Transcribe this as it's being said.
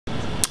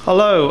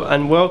Hello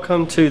and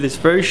welcome to this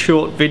very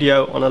short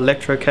video on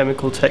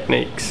electrochemical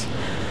techniques.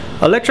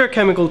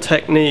 Electrochemical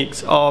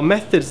techniques are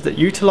methods that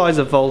utilize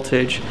a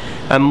voltage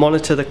and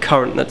monitor the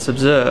current that's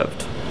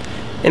observed.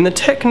 In the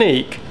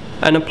technique,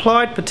 an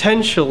applied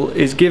potential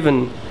is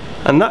given,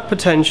 and that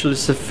potential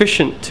is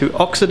sufficient to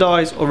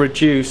oxidize or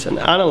reduce an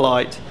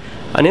analyte,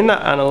 and in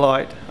that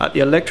analyte at the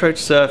electrode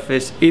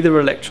surface either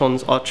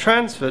electrons are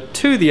transferred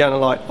to the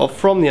analyte or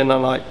from the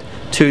analyte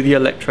to the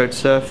electrode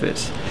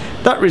surface.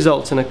 That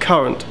results in a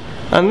current,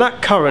 and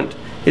that current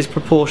is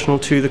proportional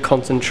to the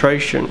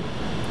concentration,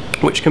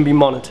 which can be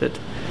monitored.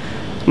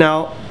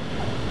 Now,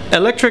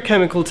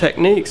 electrochemical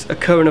techniques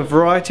occur in a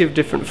variety of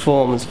different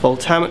forms: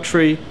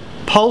 voltammetry,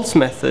 pulse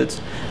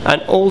methods,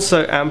 and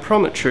also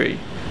amperometry.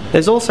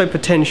 There's also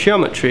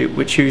potentiometry,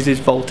 which uses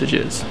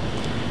voltages.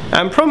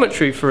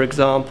 Amperometry, for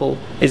example,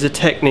 is a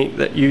technique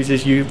that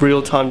uses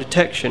real-time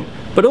detection,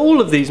 but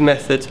all of these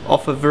methods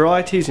offer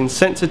varieties in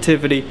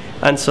sensitivity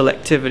and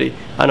selectivity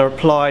and are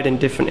applied in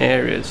different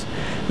areas.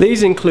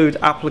 These include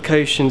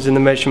applications in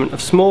the measurement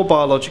of small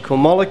biological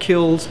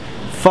molecules,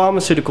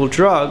 pharmaceutical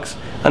drugs,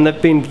 and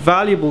they've been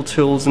valuable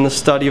tools in the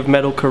study of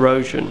metal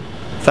corrosion.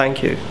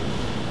 Thank you.